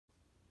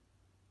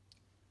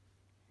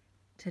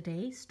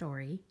Today's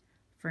story,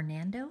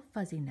 Fernando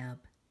FuzzyNub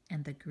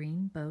and the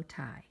Green Bow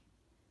Tie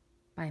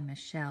by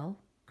Michelle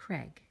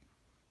Craig.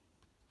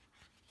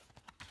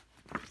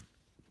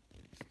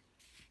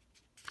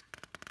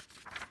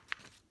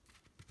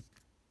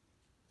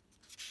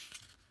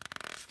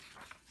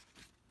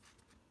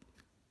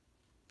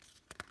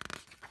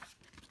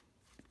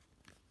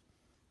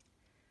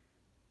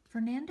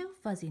 Fernando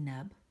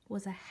FuzzyNub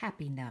was a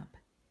happy nub.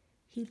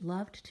 He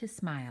loved to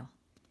smile.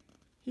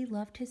 He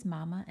loved his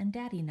mama and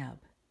daddy nub.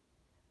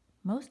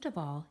 Most of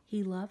all,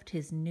 he loved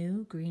his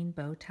new green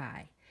bow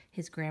tie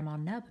his grandma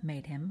Nub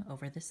made him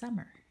over the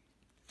summer.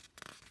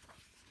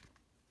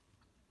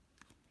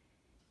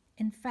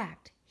 In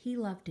fact, he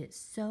loved it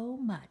so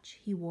much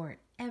he wore it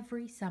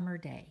every summer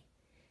day.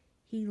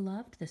 He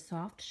loved the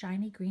soft,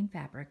 shiny green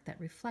fabric that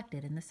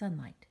reflected in the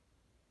sunlight.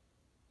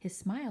 His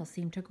smile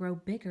seemed to grow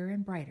bigger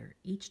and brighter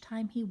each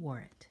time he wore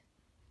it.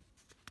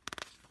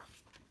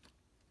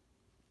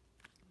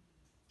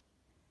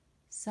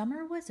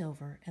 Summer was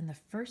over and the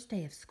first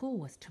day of school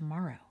was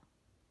tomorrow.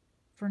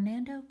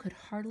 Fernando could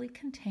hardly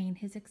contain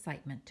his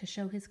excitement to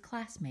show his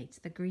classmates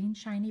the green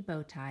shiny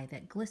bow tie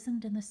that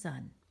glistened in the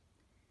sun.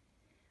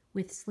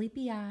 With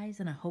sleepy eyes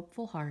and a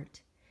hopeful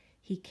heart,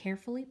 he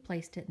carefully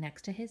placed it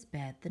next to his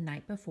bed the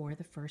night before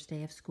the first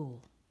day of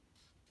school.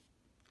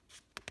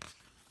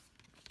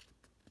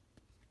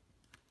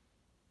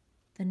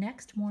 The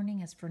next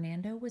morning, as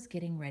Fernando was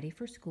getting ready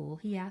for school,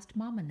 he asked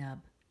Mama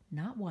Nub,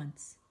 not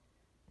once,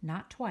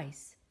 not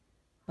twice,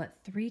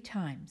 but 3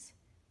 times,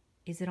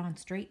 "Is it on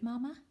straight,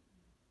 Mama?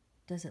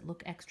 Does it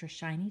look extra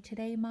shiny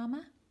today,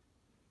 Mama?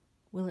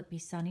 Will it be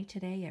sunny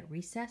today at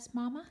recess,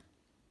 Mama?"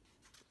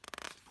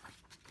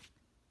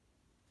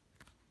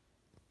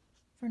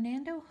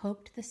 Fernando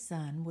hoped the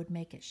sun would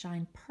make it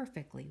shine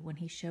perfectly when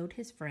he showed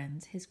his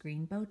friends his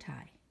green bow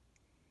tie.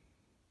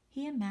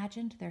 He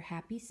imagined their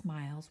happy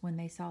smiles when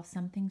they saw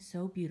something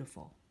so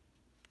beautiful.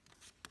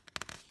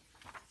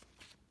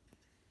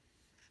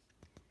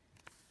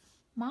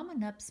 Mama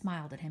Nub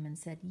smiled at him and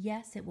said,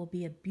 "Yes, it will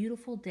be a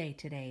beautiful day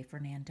today,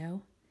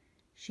 Fernando."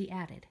 She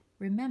added,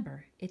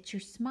 "Remember, it's your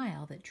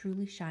smile that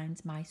truly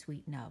shines my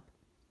sweet nub.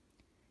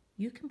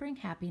 You can bring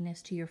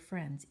happiness to your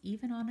friends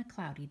even on a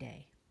cloudy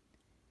day."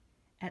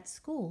 At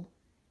school,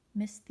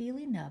 Miss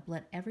Thiele Nub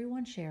let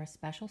everyone share a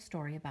special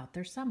story about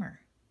their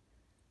summer.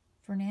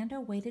 Fernando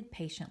waited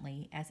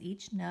patiently as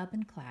each nub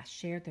in class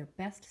shared their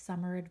best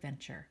summer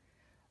adventure,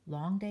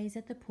 long days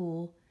at the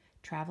pool,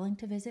 traveling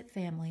to visit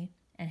family,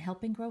 and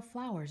helping grow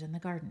flowers in the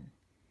garden.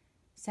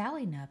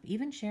 Sally Nub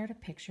even shared a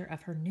picture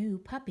of her new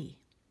puppy.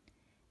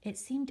 It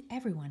seemed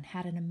everyone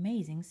had an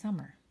amazing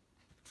summer.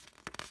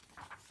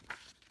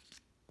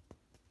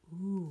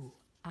 Ooh,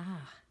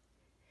 ah.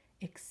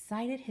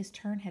 Excited his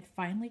turn had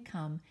finally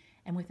come,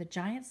 and with a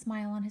giant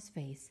smile on his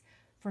face,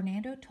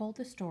 Fernando told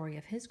the story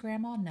of his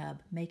grandma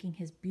Nub making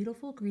his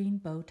beautiful green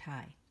bow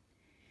tie.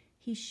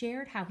 He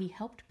shared how he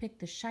helped pick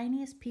the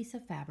shiniest piece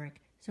of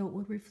fabric so it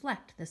would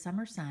reflect the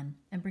summer sun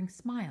and bring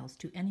smiles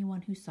to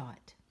anyone who saw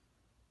it.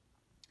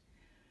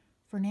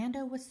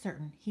 Fernando was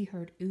certain he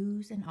heard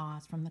oohs and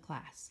ahs from the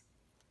class.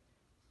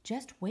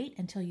 "Just wait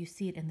until you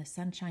see it in the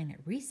sunshine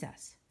at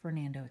recess,"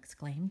 Fernando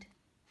exclaimed.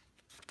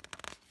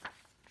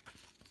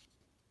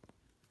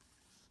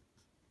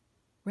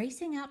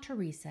 Racing out to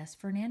recess,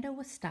 Fernando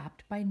was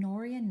stopped by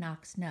Nori and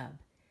Knox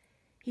Nub.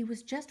 He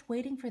was just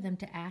waiting for them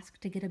to ask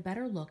to get a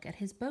better look at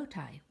his bow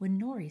tie when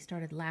Nori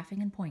started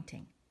laughing and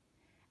pointing.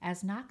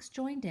 As Knox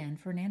joined in,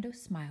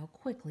 Fernando's smile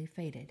quickly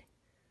faded.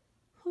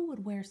 "Who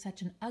would wear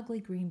such an ugly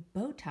green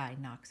bow tie?"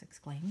 Knox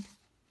exclaimed.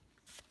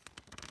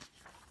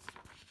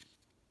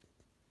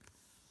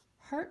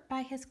 Hurt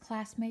by his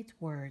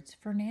classmates' words,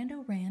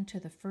 Fernando ran to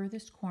the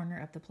furthest corner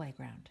of the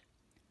playground.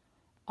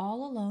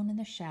 All alone in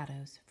the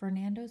shadows,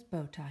 Fernando's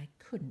bow tie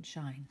couldn't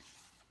shine.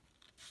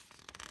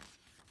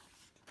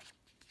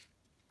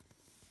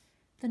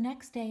 The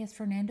next day, as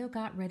Fernando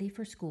got ready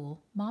for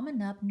school, Mama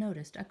Nub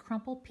noticed a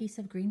crumpled piece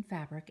of green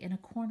fabric in a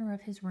corner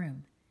of his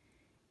room.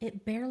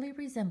 It barely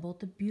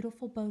resembled the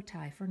beautiful bow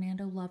tie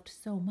Fernando loved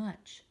so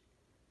much.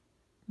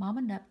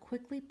 Mama Nub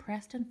quickly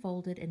pressed and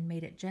folded and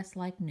made it just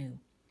like new.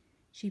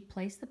 She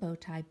placed the bow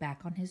tie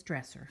back on his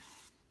dresser.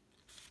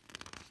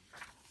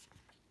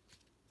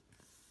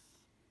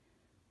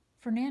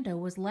 Fernando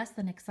was less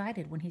than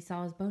excited when he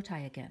saw his bow tie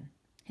again.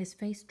 His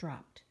face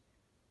dropped.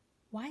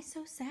 "Why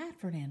so sad,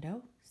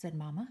 Fernando?" said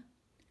Mama.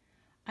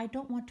 "I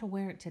don't want to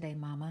wear it today,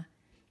 Mama.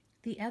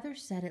 The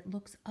others said it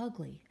looks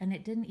ugly and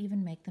it didn't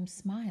even make them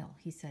smile,"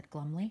 he said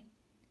glumly.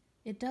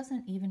 "It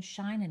doesn't even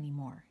shine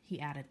anymore,"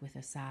 he added with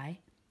a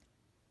sigh.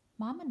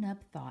 Mama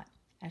Nub thought,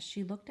 as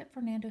she looked at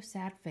Fernando's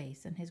sad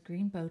face and his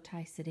green bow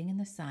tie sitting in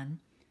the sun,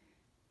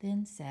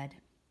 then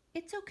said,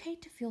 "It's okay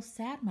to feel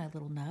sad, my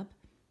little nub.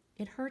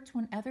 It hurts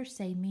when others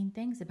say mean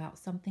things about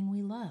something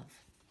we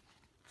love."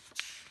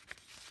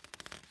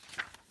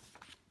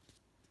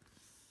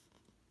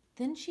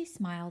 Then she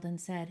smiled and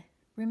said,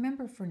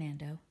 "Remember,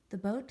 Fernando, the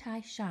bow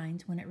tie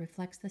shines when it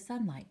reflects the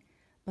sunlight,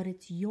 but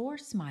it's your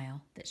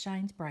smile that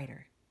shines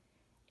brighter.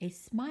 A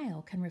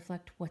smile can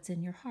reflect what's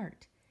in your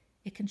heart.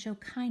 It can show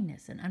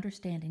kindness and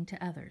understanding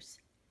to others.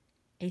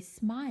 A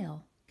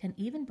smile can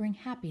even bring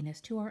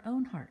happiness to our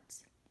own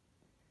hearts.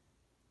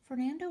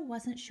 Fernando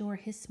wasn't sure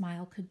his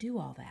smile could do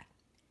all that.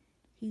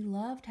 He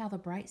loved how the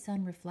bright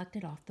sun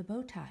reflected off the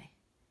bow tie.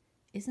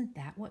 Isn't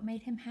that what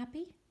made him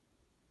happy?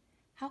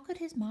 How could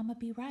his mama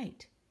be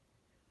right?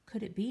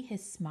 Could it be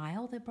his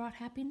smile that brought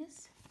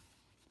happiness?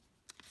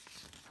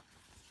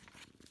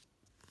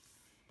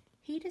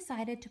 He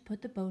decided to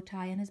put the bow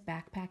tie in his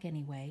backpack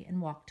anyway and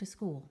walk to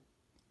school.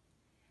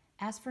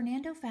 As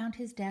Fernando found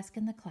his desk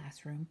in the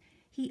classroom,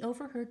 he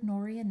overheard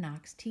Nori and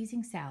Knox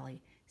teasing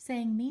Sally,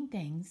 saying mean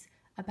things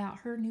about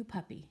her new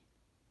puppy.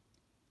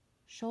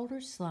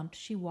 Shoulders slumped,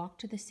 she walked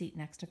to the seat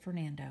next to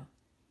Fernando.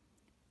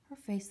 Her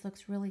face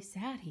looks really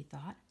sad, he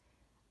thought.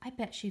 I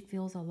bet she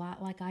feels a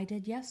lot like I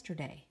did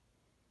yesterday.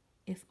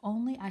 If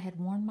only I had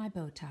worn my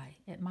bow tie,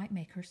 it might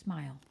make her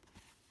smile.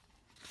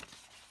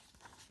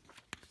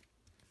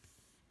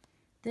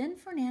 Then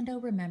Fernando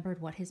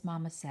remembered what his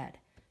mama said,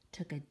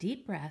 took a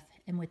deep breath,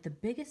 and with the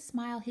biggest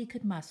smile he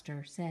could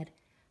muster, said,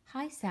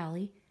 "Hi,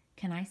 Sally,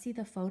 can I see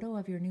the photo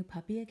of your new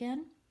puppy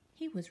again?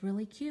 He was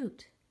really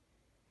cute."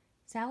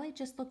 Sally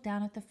just looked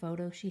down at the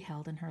photo she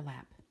held in her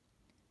lap.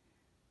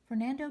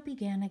 Fernando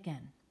began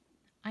again.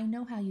 "I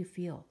know how you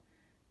feel.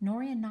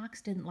 Nori and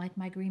Knox didn't like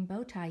my green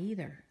bow tie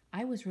either.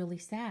 I was really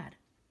sad."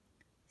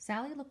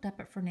 Sally looked up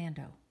at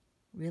Fernando.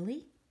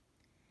 "Really?"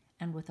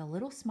 And with a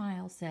little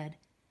smile said,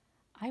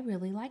 "I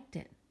really liked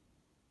it."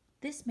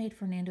 This made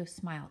Fernando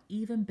smile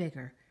even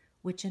bigger,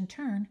 which in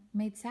turn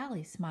made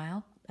Sally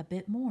smile a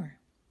bit more.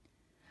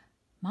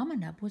 Mama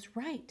Nub was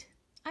right.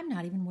 I'm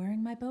not even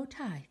wearing my bow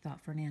tie,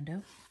 thought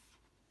Fernando.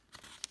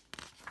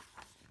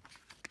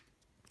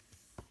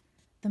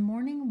 The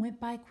morning went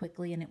by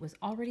quickly and it was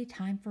already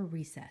time for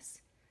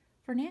recess.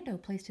 Fernando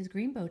placed his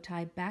green bow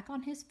tie back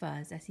on his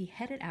fuzz as he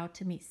headed out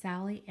to meet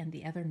Sally and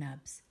the other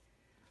nubs.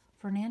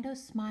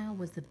 Fernando's smile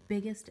was the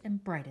biggest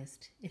and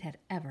brightest it had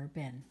ever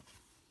been.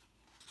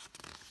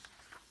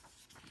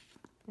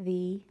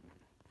 The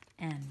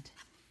end.